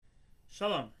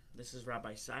Shalom, this is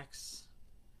Rabbi Sachs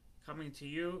coming to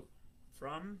you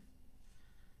from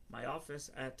my office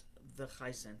at the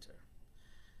Chai Center.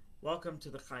 Welcome to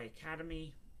the Chai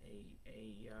Academy,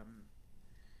 a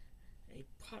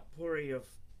potpourri of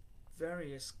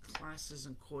various classes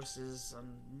and courses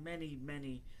on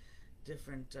many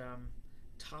different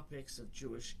topics of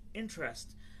Jewish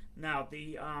interest. Now,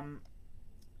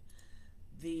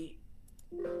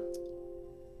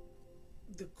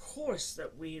 the course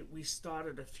that we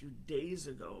started a few days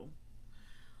ago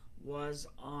was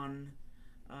on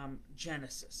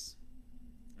Genesis.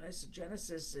 Right? So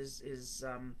Genesis is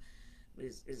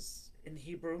in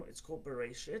Hebrew it's called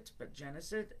Bereshit, but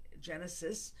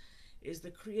Genesis is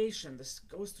the creation. This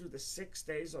goes through the 6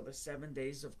 days or the 7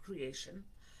 days of creation,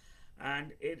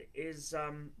 and it is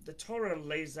the Torah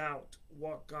lays out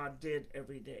what God did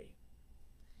every day.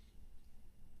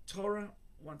 Torah,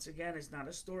 once again, is not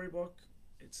a storybook.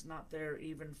 It's not there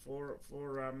even for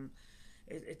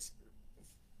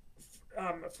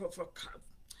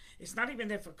it's not even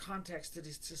there for context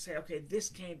to say, okay, this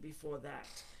came before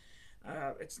that.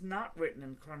 It's not written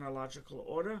in chronological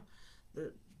order,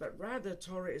 but rather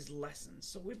Torah is lessons.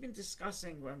 So we've been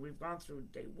discussing when we've gone through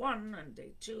day 1 and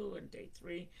day 2 and day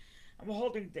 3, and we're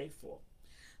holding day 4.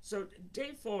 So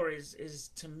day 4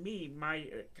 is to me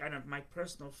my kind of my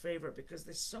personal favorite, because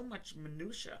there's so much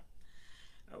minutia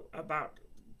about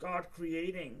God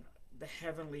creating the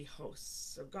heavenly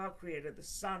hosts. So God created the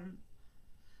sun,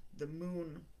 the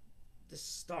moon, the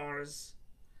stars,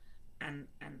 and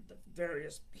the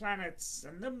various planets,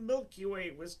 and the Milky Way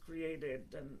was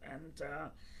created, and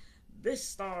this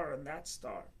star and that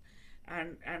star,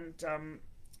 and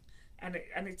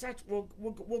it's actually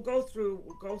we'll go through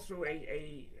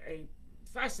a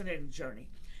fascinating journey.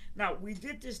 Now, we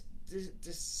did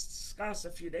discuss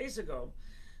a few days ago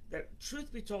that,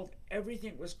 truth be told,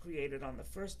 everything was created on the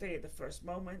first day, the first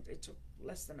moment. It took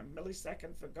less than a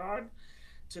millisecond for God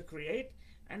to create,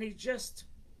 and He just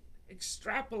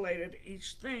extrapolated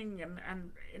each thing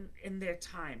and in their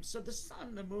time. So the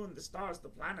sun, the moon, the stars, the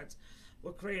planets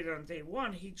were created on day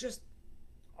 1. He just,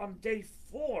 on day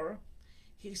 4,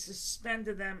 He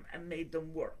suspended them and made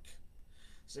them work.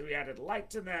 So He added light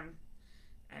to them,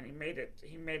 and He made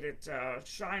it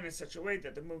shine in such a way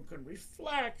that the moon could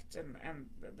reflect, and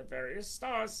the various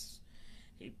stars,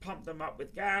 He pumped them up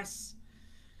with gas,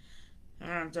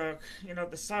 and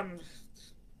the sun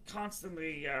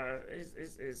constantly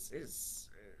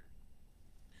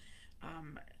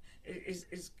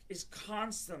is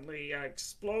constantly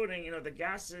exploding, the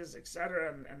gases,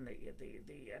 etc., and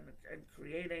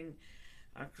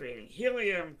creating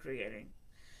helium, creating.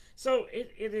 So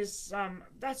it is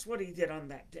that's what He did on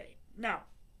that day. Now,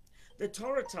 the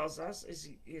Torah tells us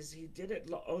is He did it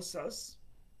la'osos,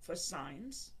 for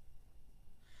signs,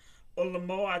 or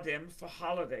l'moadim, for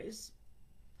holidays,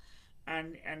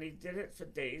 and He did it for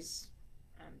days,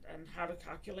 and how to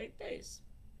calculate days.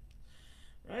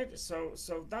 Right? So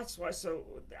that's why.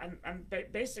 So and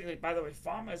basically, by the way,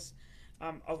 farmers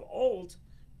of old,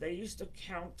 they used to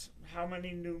count how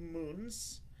many new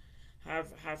moons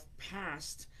have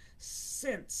passed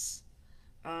since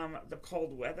the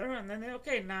cold weather, and then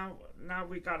now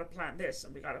we got to plant this,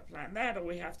 and we got to plant that, or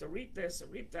we have to reap this or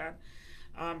reap that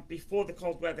before the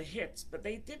cold weather hits. But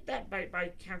they did that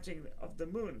by counting of the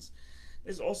moons.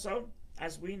 There's also,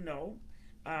 as we know,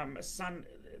 sun.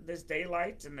 There's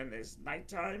daylight, and then there's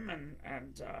nighttime,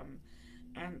 and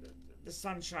the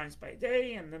sun shines by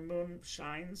day, and the moon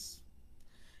shines.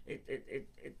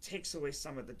 It takes away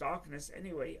some of the darkness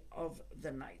anyway of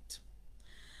the night.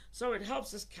 So it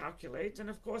helps us calculate. And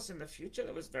of course, in the future,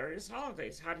 there was various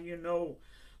holidays. How do you know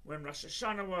when Rosh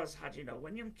Hashanah was? How do you know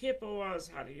when Yom Kippur was?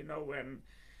 How do you know when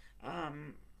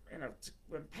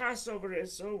when Passover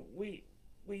is? So we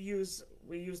use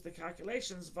the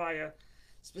calculations via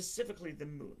specifically the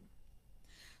moon.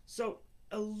 So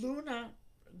a luna,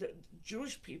 the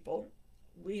Jewish people,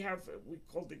 we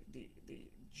call the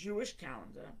Jewish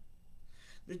calendar.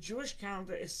 The Jewish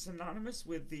calendar is synonymous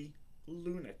with the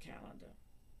lunar calendar.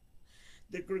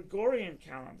 The Gregorian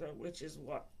calendar, which is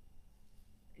what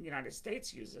the United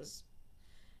States uses,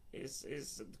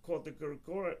 is called the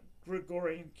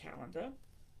Gregorian calendar,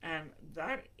 and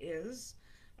that is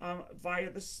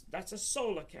that's a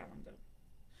solar calendar.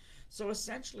 So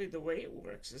essentially, the way it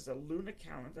works is the lunar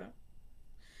calendar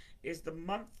is the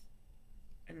month,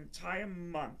 an entire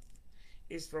month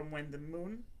is from when the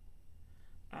moon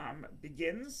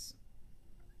begins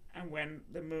and when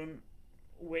the moon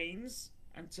wanes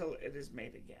until it is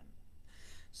made again.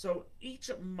 So each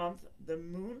month, the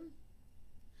moon,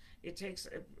 it takes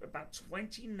about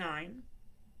 29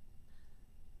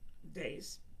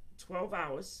 days, 12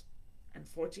 hours, and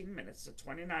 14 minutes, so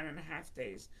 29 and a half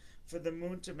days, for the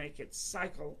moon to make its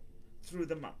cycle through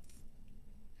the month.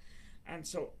 And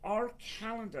so our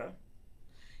calendar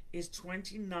is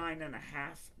 29 and a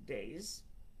half days,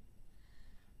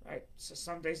 right? So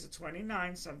some days are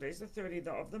 29, some days are 30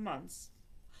 of the months,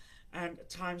 and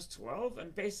times 12,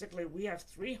 and basically we have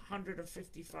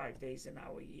 355 days in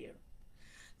our year.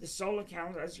 The solar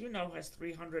calendar, as you know, has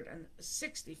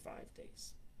 365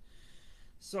 days.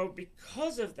 So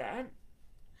because of that,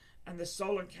 and the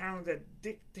solar calendar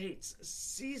dictates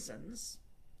seasons,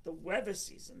 the weather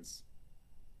seasons.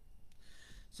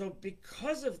 So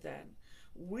because of that,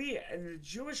 we in the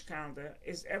Jewish calendar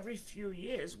is every few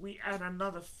years we add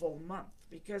another full month,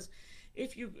 because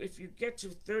if you get to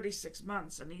 36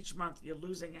 months and each month you're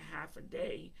losing a half a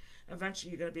day,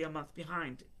 eventually you're going to be a month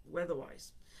behind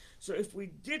weather-wise. So if we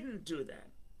didn't do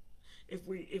that, if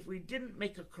we didn't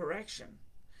make a correction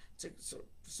to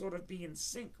sort of be in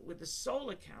sync with the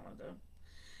solar calendar,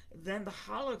 then the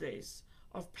holidays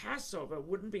of Passover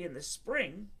wouldn't be in the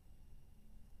spring.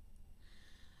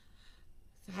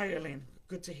 Hi, Eileen.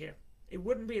 Good to hear. It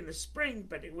wouldn't be in the spring,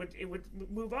 but it would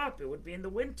move up. It would be in the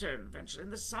winter, and eventually in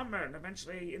the summer, and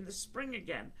eventually in the spring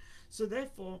again. So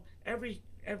therefore, every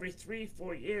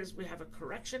 3-4 years, we have a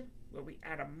correction where we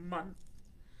add a month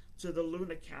to the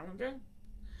lunar calendar,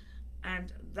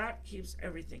 and that keeps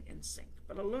everything in sync.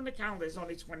 But a lunar calendar is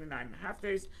only 29 and a half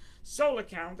days. Solar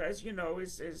calendar, as you know,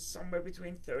 is somewhere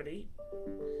between 30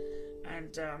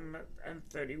 and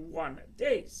 31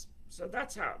 days. So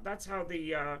that's how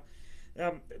the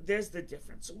there's the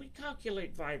difference. So we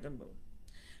calculate via the moon.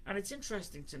 And it's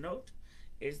interesting to note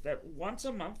is that once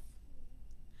a month,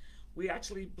 we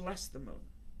actually bless the moon.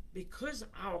 Because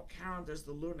our calendar is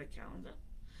the lunar calendar,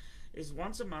 is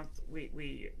once a month,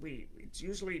 it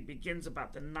usually begins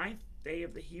about the 9th day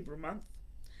of the Hebrew month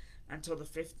until the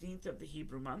 15th of the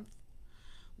Hebrew month.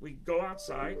 We go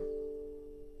outside,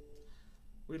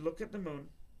 we look at the moon,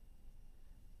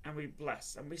 and we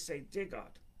bless, and we say, "Dear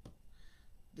God,"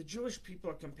 the Jewish people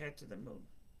are compared to the moon.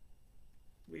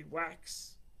 We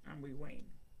wax and we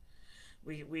wane.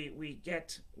 We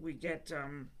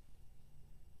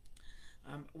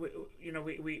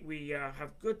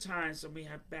have good times and we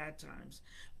have bad times.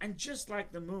 And just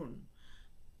like the moon,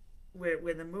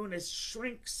 where the moon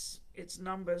shrinks its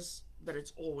numbers, but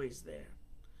it's always there.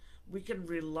 We can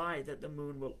rely that the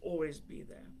moon will always be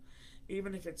there.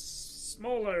 Even if it's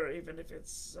smaller, even if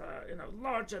it's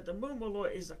larger, the moon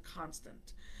is a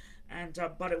constant, and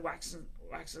but it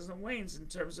waxes and wanes in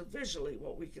terms of visually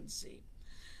what we can see.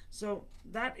 So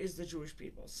that is the Jewish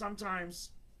people.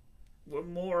 Sometimes we're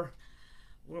more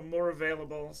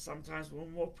available. Sometimes we're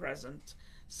more present.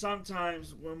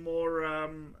 Sometimes we're more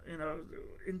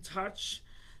in touch.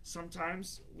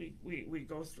 Sometimes we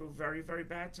go through very, very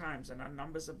bad times and our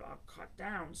numbers are cut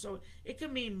down. So it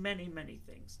can mean many, many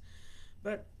things.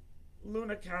 But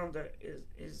lunar calendar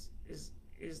is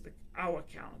our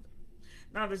calendar.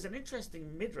 Now there's an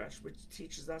interesting midrash which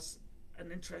teaches us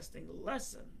an interesting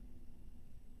lesson.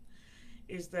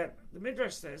 Is that the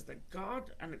midrash says that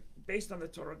God, and based on the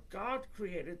Torah, God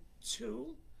created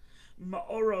two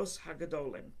ma'oros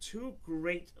hagadolim, two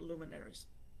great luminaries.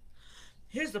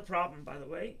 Here's the problem, by the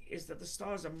way, is that the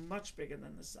stars are much bigger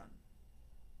than the sun.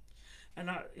 And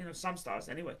some stars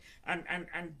anyway, and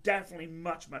definitely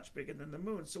much, much bigger than the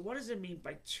moon. So what does it mean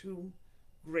by two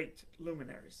great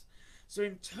luminaries? So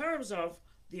in terms of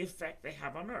the effect they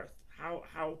have on Earth,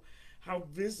 how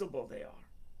visible they are,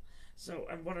 so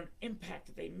and what an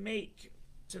impact they make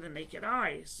to the naked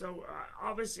eye. So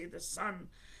obviously the sun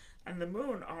and the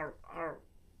moon are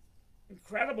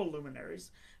incredible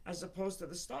luminaries, as opposed to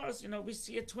the stars. We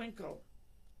see a twinkle,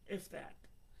 if that.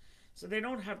 So they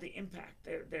don't have the impact.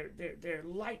 Their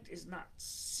light is not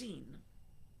seen.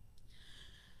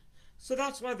 So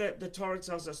that's why the Torah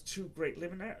tells us two great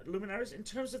luminaries. In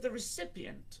terms of the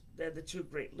recipient, they're the two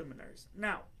great luminaries.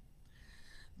 Now,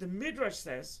 the Midrash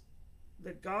says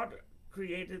that God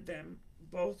created them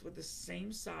both with the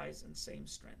same size and same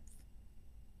strength.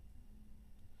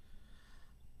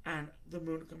 And the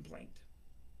moon complained.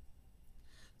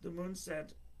 The moon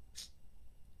said,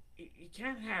 you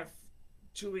can't have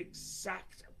two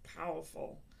exact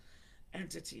powerful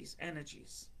entities,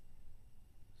 energies.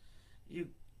 You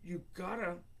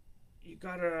gotta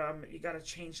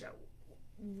change that.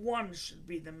 One should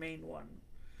be the main one,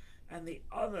 and the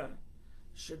other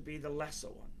should be the lesser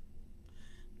one.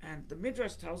 And the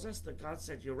Midrash tells us that God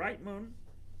said, "You're right, moon.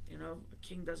 A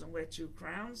king doesn't wear two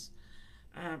crowns.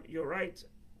 You're right,"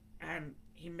 and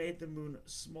He made the moon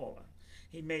smaller.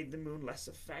 He made the moon less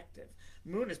effective.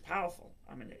 Moon is powerful.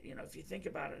 I mean, if you think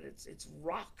about it, it's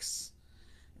rocks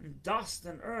and dust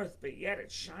and earth, but yet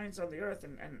it shines on the earth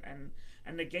and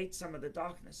negates some of the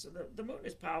darkness. So the moon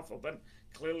is powerful, but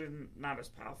clearly not as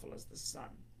powerful as the sun.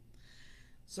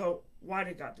 So why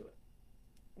did God do it?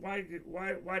 Why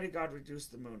did God reduce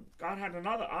the moon? God had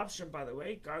another option, by the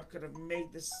way. God could have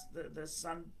made the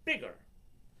sun bigger.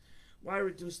 Why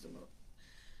reduce the moon?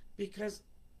 Because,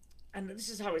 and this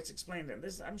is how it's explained, and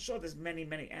this, I'm sure there's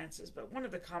many answers, but one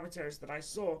of the commentaries that I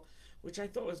saw, which I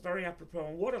thought was very apropos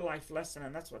and what a life lesson,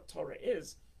 and that's what Torah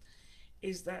is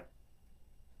that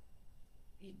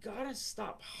you gotta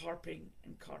stop harping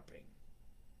and carping.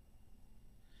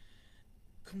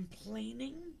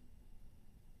 Complaining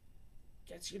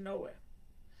gets you nowhere.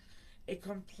 A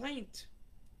complaint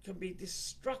can be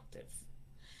destructive.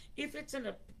 If it's in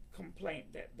a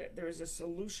complaint that there is a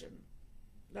solution,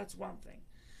 that's one thing.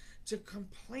 To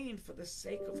complain for the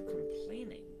sake of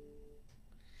complaining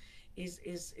is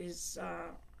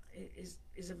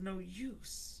of no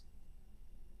use,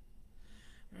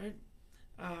 right?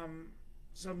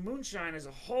 So moonshine is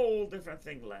a whole different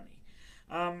thing, Lenny.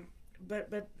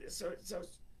 So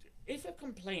if a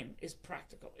complaint is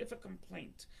practical, if a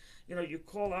complaint, you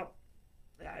call up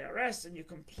the IRS and you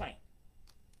complain,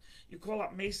 you call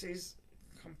up Macy's,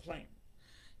 complain,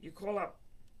 you call up,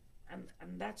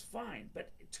 and that's fine.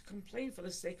 But to complain for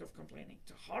the sake of complaining,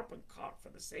 to harp and carp for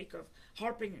the sake of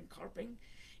harping and carping,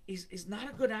 is not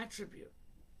a good attribute.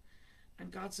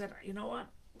 And God said, you know what?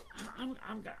 I'm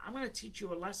going to teach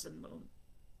you a lesson, Moon,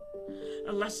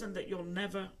 a lesson that you'll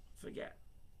never forget.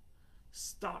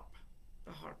 Stop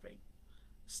the harping,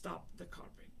 stop the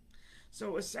carping.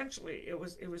 So essentially, it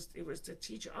was to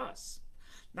teach us.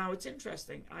 Now it's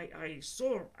interesting. I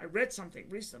read something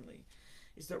recently.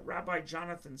 Is that Rabbi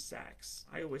Jonathan Sachs?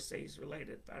 I always say he's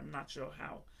related, but I'm not sure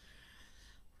how.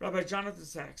 Rabbi Jonathan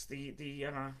Sachs,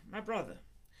 my brother,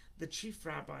 the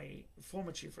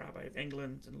former chief rabbi of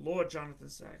England, and Lord Jonathan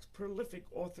Sachs, prolific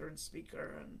author and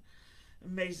speaker, and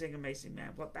amazing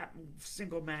man. What that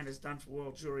single man has done for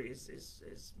world Jewry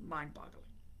is mind-boggling.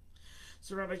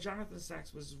 So Rabbi Jonathan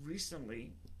Sachs was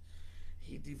recently,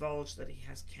 he divulged that he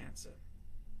has cancer.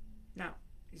 Now,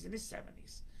 he's in his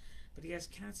 70s, but he has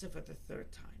cancer for the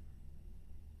third time.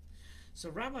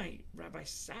 So Rabbi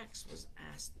Sachs was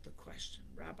asked the question,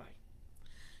 Rabbi,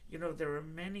 there are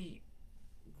many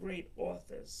great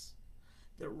authors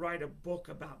that write a book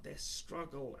about their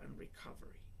struggle and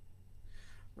recovery.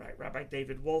 Right, Rabbi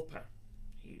David Wolper,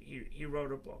 he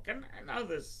wrote a book, and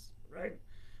others, right?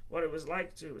 What it was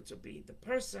like to be the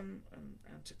person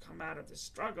and to come out of the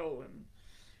struggle and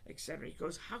etc. He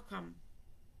goes, how come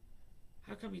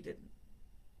he didn't?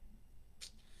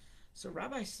 So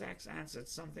Rabbi Sachs answered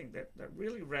something that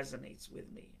really resonates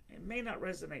with me. It may not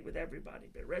resonate with everybody,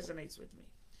 but it resonates with me.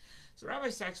 So Rabbi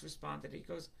Sachs responded, he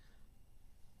goes,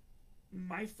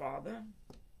 my father,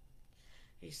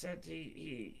 he said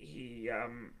he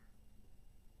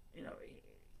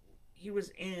was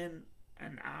in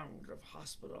and out of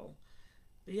hospital,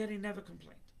 but yet he never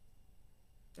complained.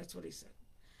 That's what he said.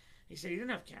 He said he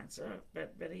didn't have cancer,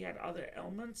 but he had other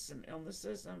ailments and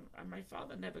illnesses, and my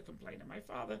father never complained. And my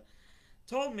father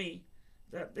told me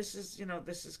that this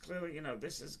is clearly,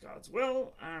 this is God's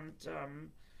will, and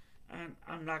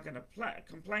I'm not going to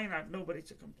complain. I have nobody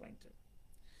to complain to.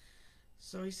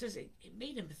 So he says it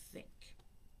made him think.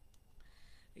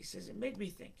 He says it made me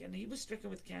think, and he was stricken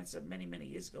with cancer many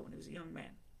years ago when he was a young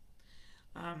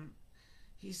man.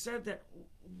 He said that,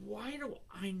 why do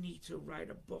I need to write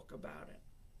a book about it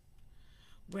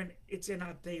when it's in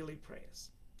our daily prayers?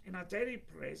 In our daily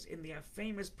prayers, in the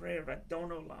famous prayer of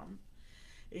Adon Olam,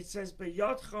 it says,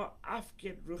 "B'yodcha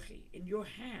afkid ruchi." In your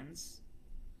hands,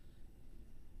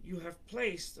 you have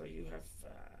placed, or you have,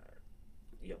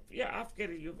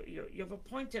 you've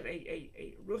appointed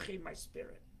a ruchi, my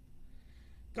spirit.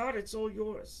 God, it's all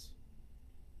yours.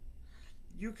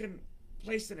 You can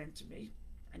place it into me,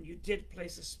 and you did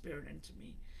place a spirit into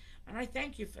me, and I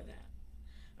thank you for that.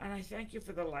 And I thank you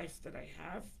for the life that I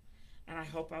have, and I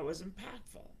hope I was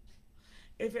impactful.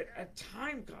 If at a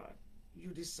time, God,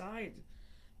 you decide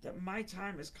that my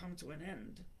time has come to an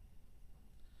end,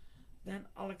 then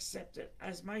I'll accept it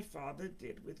as my father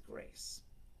did with grace.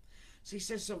 So he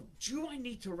says, so do I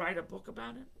need to write a book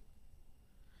about it?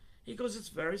 He goes, it's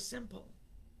very simple.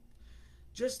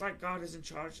 Just like God is in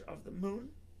charge of the moon,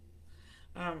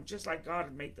 just like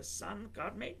God made the sun,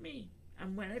 God made me.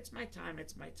 And when it's my time,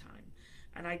 it's my time.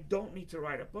 And I don't need to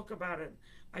write a book about it.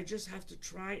 I just have to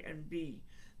try and be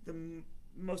the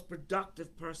most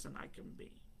productive person I can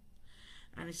be.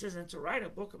 And he says, and to write a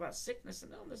book about sickness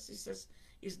and illness, he says,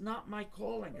 is not my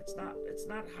calling. It's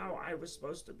not how I was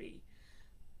supposed to be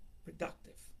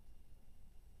productive.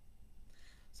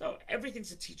 So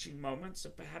everything's a teaching moment. So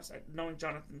perhaps knowing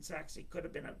Jonathan Sacks, it could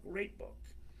have been a great book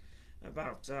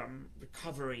about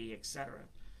recovery, etc.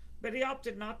 But he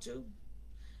opted not to,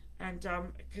 and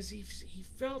because he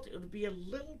felt it would be a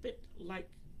little bit like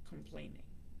complaining,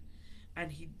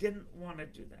 and he didn't want to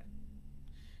do that.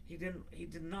 He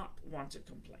did not want to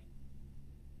complain.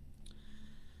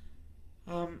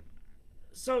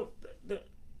 So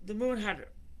the moon had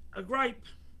a gripe,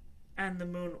 and the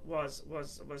moon was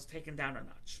taken down a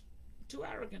notch. Too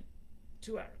arrogant,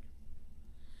 too arrogant.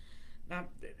 Now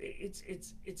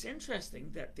it's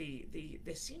interesting that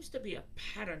there seems to be a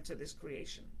pattern to this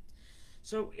creation.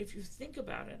 So if you think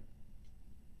about it,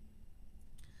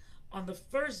 on the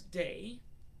first day,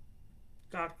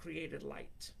 God created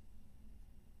light.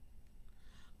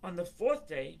 On the fourth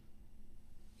day,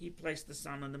 he placed the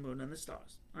sun and the moon and the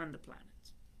stars and the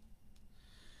planets.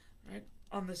 Right?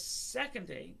 On the second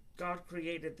day, God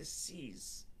created the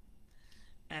seas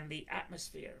and the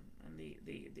atmosphere and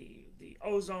the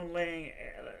ozone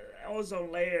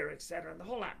layer, etc., and the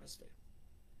whole atmosphere.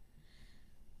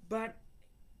 But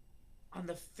on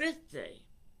the fifth day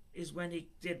is when he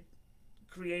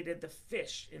created the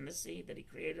fish in the sea that he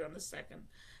created on the second,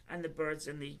 and the birds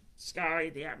in the sky,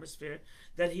 the atmosphere,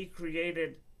 that he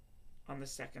created on the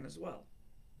second as well.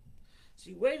 So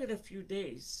he waited a few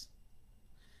days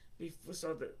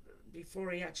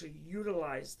before he actually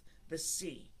utilized the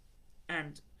sea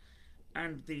and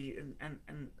the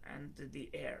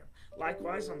air.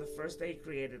 Likewise, on the first day he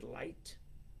created light,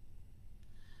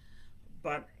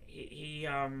 but he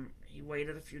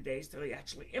waited a few days till he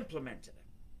actually implemented it.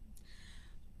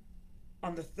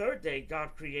 On the third day,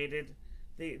 God created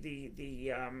the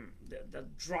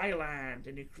dry land,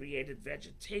 and he created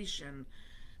vegetation,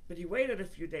 but he waited a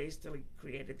few days till he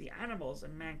created the animals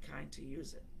and mankind to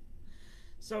use it.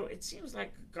 So it seems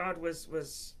like God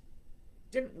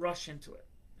didn't rush into it,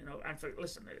 you know. And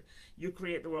listen, you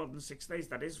create the world in 6 days.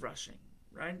 That is rushing,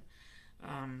 right?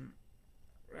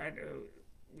 Right.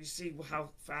 We see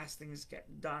how fast things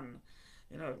get done,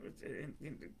 you know,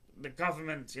 in the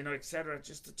government, you know, etc.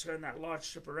 Just to turn that large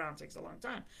ship around takes a long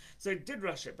time. So it did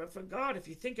rush it. But for God, if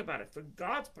you think about it, for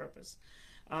God's purpose,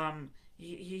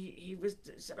 he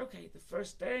said, okay, the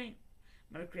first day,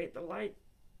 I'm going to create the light.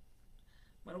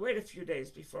 I'm going to wait a few days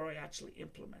before I actually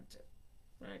implement it.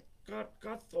 Right?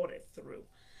 God thought it through.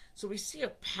 So we see a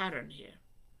pattern here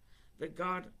that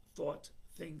God thought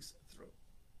things through.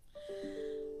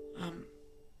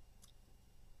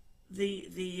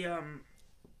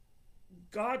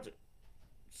 God.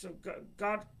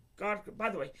 By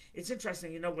the way, it's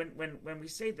interesting, you know, when we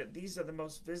say that these are the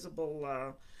most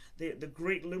visible, the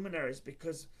great luminaries,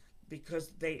 because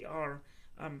they are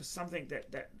something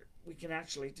that we can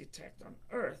actually detect on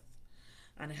Earth,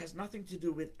 and it has nothing to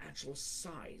do with actual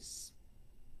size,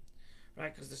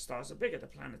 right? Because the stars are bigger, the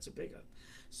planets are bigger.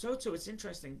 So too, it's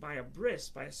interesting, by a bris,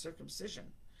 by a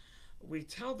circumcision, we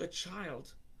tell the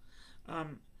child,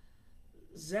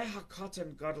 Zeh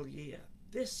hakatan gadol yeh,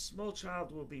 this small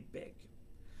child will be big.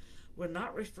 We're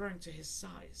not referring to his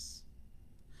size.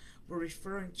 We're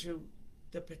referring to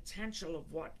the potential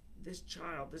of what this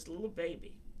child, this little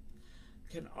baby,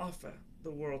 can offer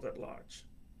the world at large.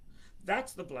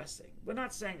 That's the blessing. We're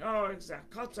not saying, oh,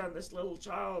 exactly, this little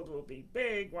child will be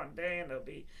big one day, and it'll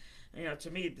be, you know,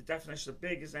 to me, the definition of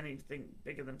big is anything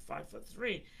bigger than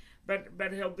 5'3",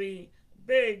 but he'll be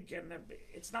big, and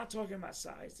it's not talking about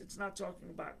size. It's not talking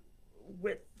about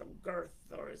width or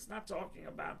girth, or it's not talking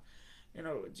about, you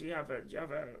know, do you have a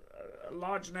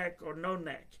large neck or no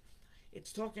neck?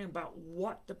 It's talking about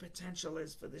what the potential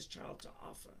is for this child to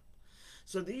offer.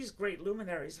 So these great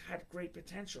luminaries had great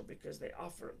potential because they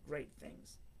offer great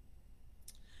things,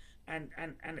 and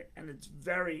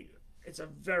it's a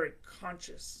very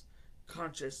conscious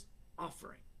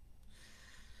offering.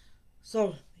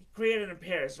 So he created in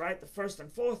pairs, right? The first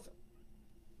and fourth,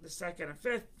 the second and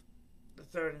fifth, the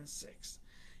third and sixth.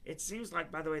 It seems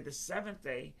like, by the way, the seventh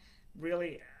day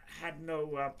really had no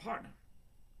partner,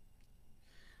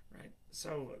 right?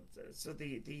 So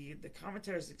the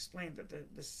commentaries explain that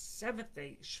the seventh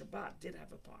day, Shabbat, did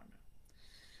have a partner.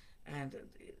 And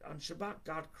on Shabbat,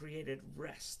 God created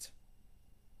rest.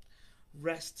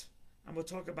 Rest, and we'll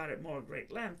talk about it more at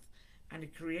great length, and he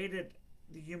created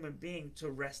the human being to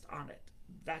rest on it.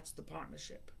 That's the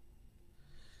partnership.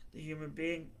 The human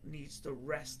being needs to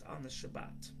rest on the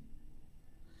Shabbat.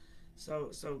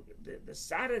 So the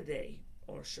Saturday,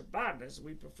 or Shabbat as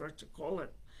we prefer to call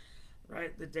it,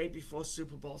 right, the day before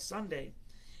Super Bowl Sunday,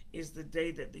 is the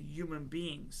day that the human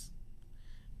beings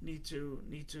need to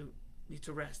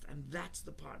rest, and that's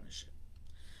the partnership.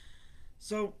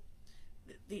 So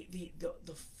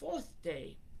the fourth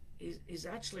day is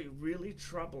actually really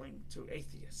troubling to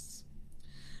atheists.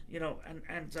 You know, and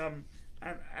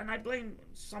I blame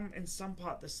in some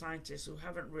part the scientists who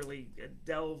haven't really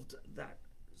delved that,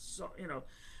 so you know,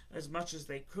 as much as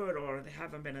they could, or they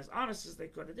haven't been as honest as they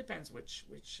could. It depends which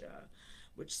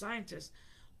scientist.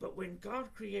 But when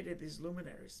God created these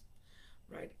luminaries,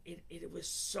 right, it was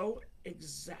so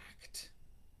exact,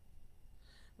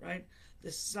 right?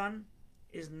 The sun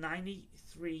is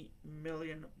 93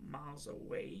 million miles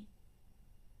away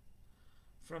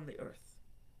from the earth,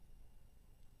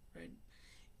 right?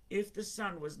 If the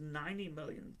sun was 90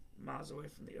 million miles away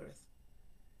from the earth,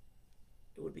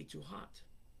 it would be too hot.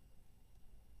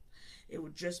 It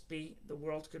would just be, the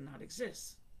world could not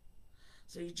exist.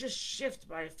 So you just shift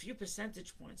by a few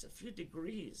percentage points, a few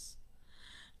degrees,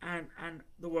 and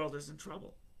the world is in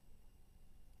trouble,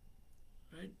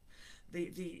 right?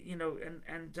 The you know,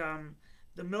 and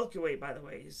the Milky Way, by the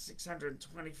way, is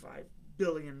 625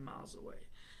 billion miles away,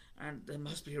 and there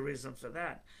must be a reason for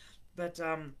that. But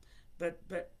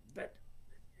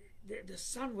the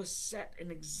sun was set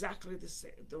in exactly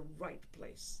the right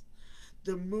place.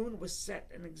 The moon was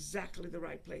set in exactly the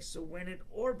right place. So when it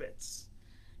orbits,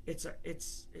 it's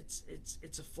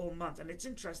a full month. And it's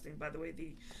interesting, by the way,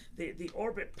 the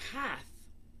orbit path,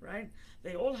 right?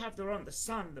 They all have their own. The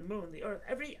sun, the moon, the earth,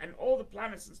 and all the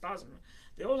planets and stars,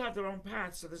 they all have their own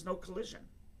paths. So there's no collision.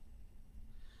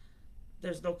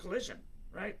 There's no collision,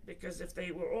 right? Because if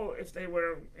they were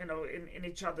you know, in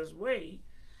each other's way,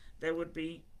 there would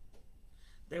be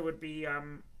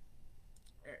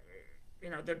you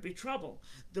know, there'd be trouble.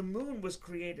 The moon was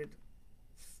created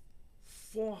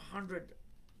 400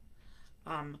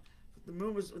 the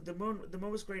moon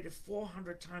was created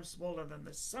 400 times smaller than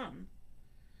the sun,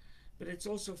 but it's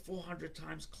also 400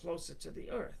 times closer to the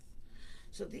earth.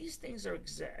 So these things are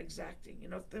exacting. You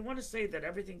know, if they want to say that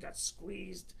everything got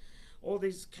squeezed, all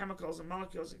these chemicals and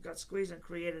molecules got squeezed and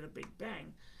created a big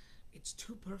bang, it's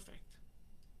too perfect.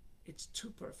 It's too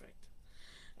perfect.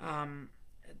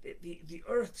 The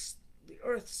Earth's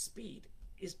speed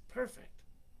is perfect,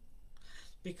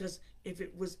 because if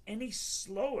it was any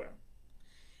slower,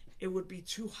 it would be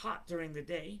too hot during the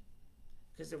day,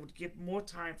 because it would give more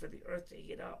time for the Earth to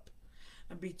heat up,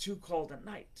 and be too cold at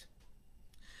night.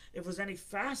 If it was any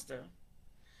faster,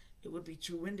 it would be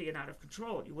too windy and out of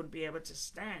control. You wouldn't be able to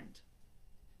stand.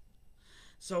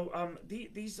 So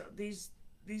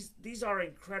these are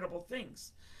incredible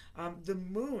things. The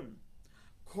moon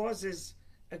causes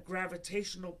a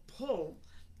gravitational pull,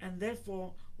 and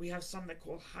therefore we have something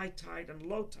called high tide and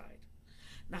low tide.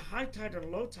 Now, high tide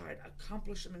and low tide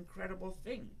accomplish an incredible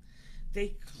thing.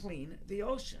 They clean the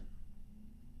ocean.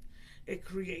 It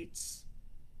creates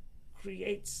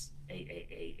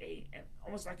a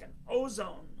almost like an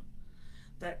ozone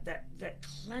that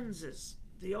cleanses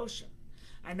the ocean.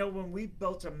 I know when we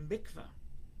built a mikveh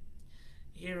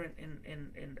here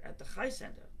in at the Chai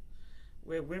Center,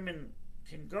 where women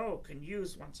can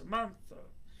use once a month, or,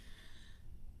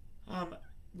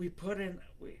 we put in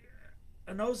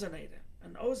an ozonator.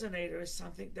 An ozonator is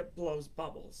something that blows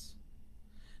bubbles,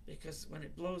 because when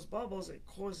it blows bubbles, it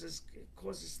causes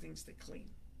things to clean.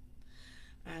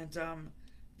 And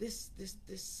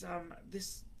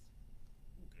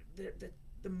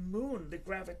the moon, the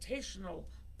gravitational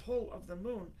pull of the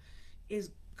moon,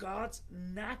 is God's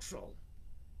natural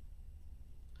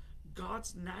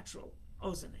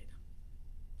ozonator.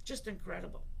 Just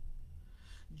incredible.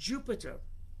 Jupiter,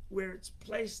 where it's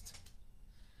placed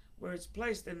in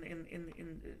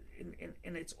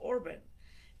its orbit,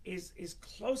 is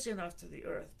close enough to the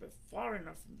Earth, but far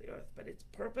enough from the Earth. But its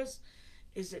purpose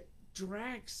is it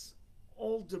drags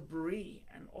all debris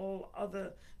and all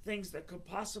other things that could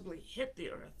possibly hit the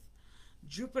Earth.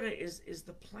 Jupiter is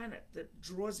the planet that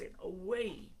draws it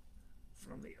away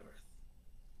from the Earth.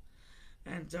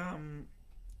 And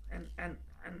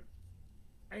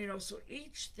you know, so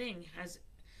each thing has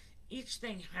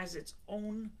its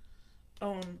own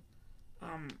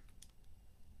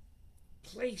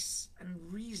place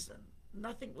and reason.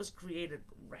 Nothing was created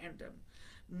random.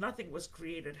 Nothing was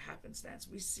created happenstance.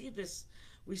 We see this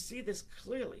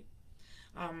clearly.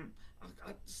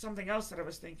 Something else that I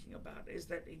was thinking about is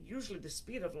that usually the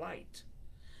speed of light,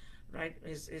 right,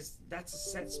 that's a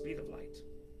set speed of light.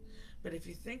 But if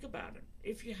you think about it,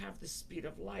 if you have the speed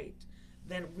of light,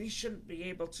 then we shouldn't be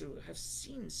able to have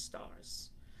seen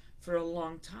stars for a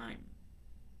long time,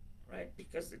 right?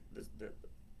 Because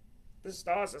the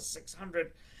stars are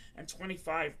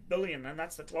 625 billion, and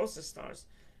that's the closest stars.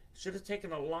 Should have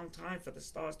taken a long time for the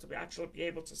stars to actually be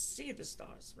able to see the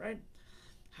stars, right?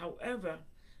 However,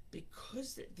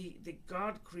 because the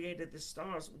God created the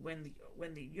stars when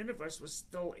the universe was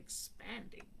still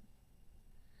expanding,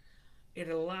 it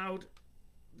allowed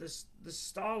the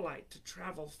starlight to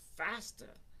travel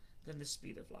faster than the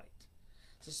speed of light.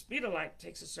 So speed of light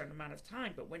takes a certain amount of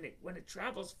time, but when it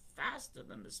travels faster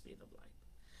than the speed of light,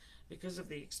 because of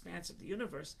the expanse of the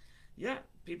universe, yeah,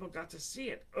 people got to see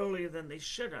it earlier than they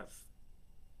should have.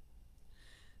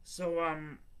 So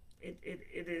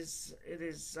it's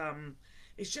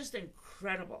just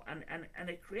incredible, and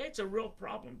it creates a real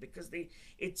problem because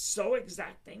it's so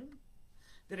exacting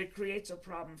that it creates a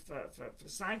problem for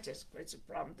scientists. It creates a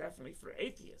problem definitely for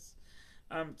atheists,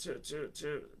 because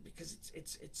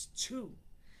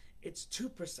it's too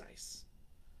precise,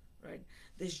 right?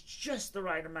 There's just the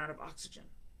right amount of oxygen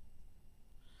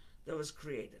that was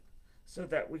created so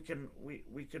that we can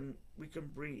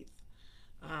breathe,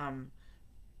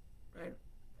 right?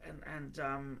 And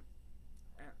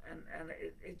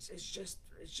it's just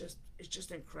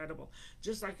incredible.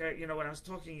 Just like when I was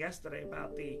talking yesterday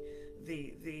about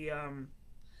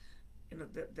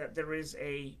that there is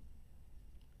a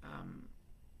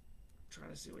trying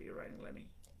to see what you're writing, Lenny.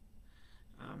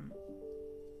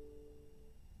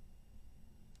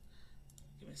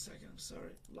 Give me a second. I'm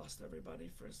sorry, lost everybody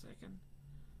for a second.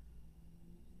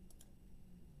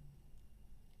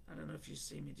 I don't know if you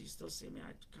see me. Do you still see me?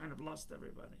 I kind of lost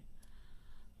everybody.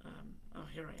 Oh,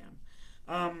 here I am.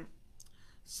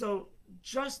 So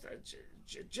just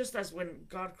as when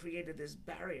God created this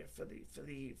barrier for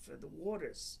the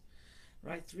waters,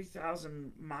 right?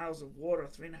 3,000 miles of water,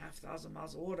 3,500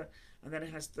 miles of water, and then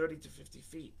it has 30 to 50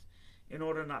 feet in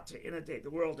order not to inundate the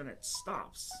world, and it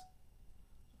stops,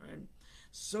 right?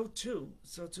 So too,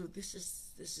 this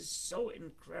is so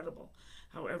incredible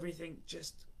how everything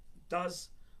just does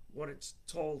what it's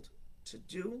told to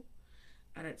do,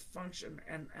 and it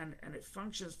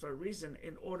functions for a reason,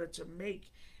 in order to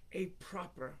make a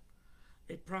proper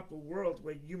world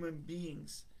where human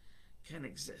beings can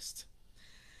exist.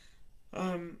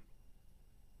 I'm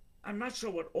not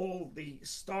sure what all the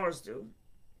stars do.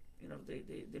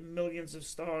 The millions of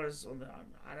stars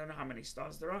I don't know how many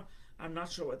stars there are. I'm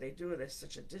not sure what they do. There's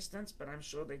such a distance, but I'm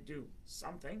sure they do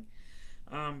something.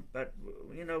 But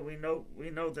we know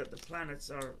that the planets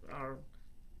are.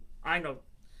 I know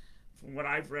from what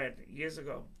I've read years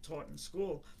ago, taught in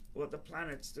school, what the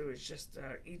planets do is just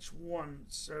each one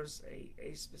serves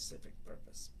a specific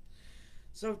purpose.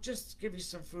 So just give you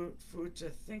some food to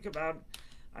think about.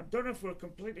 I don't know if we're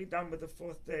completely done with the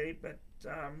fourth day, but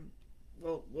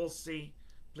we'll see,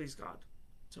 please God,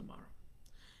 tomorrow.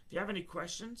 If you have any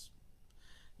questions,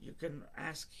 you can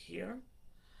ask here,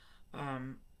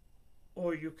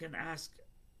 or you can ask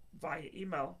via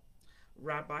email,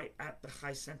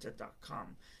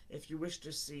 rabbi@thechaicenter.com. If you wish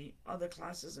to see other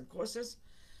classes and courses,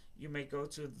 you may go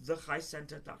to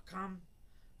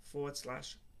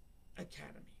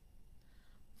thechaicenter.com/academy.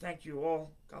 Thank you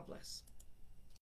all. God bless.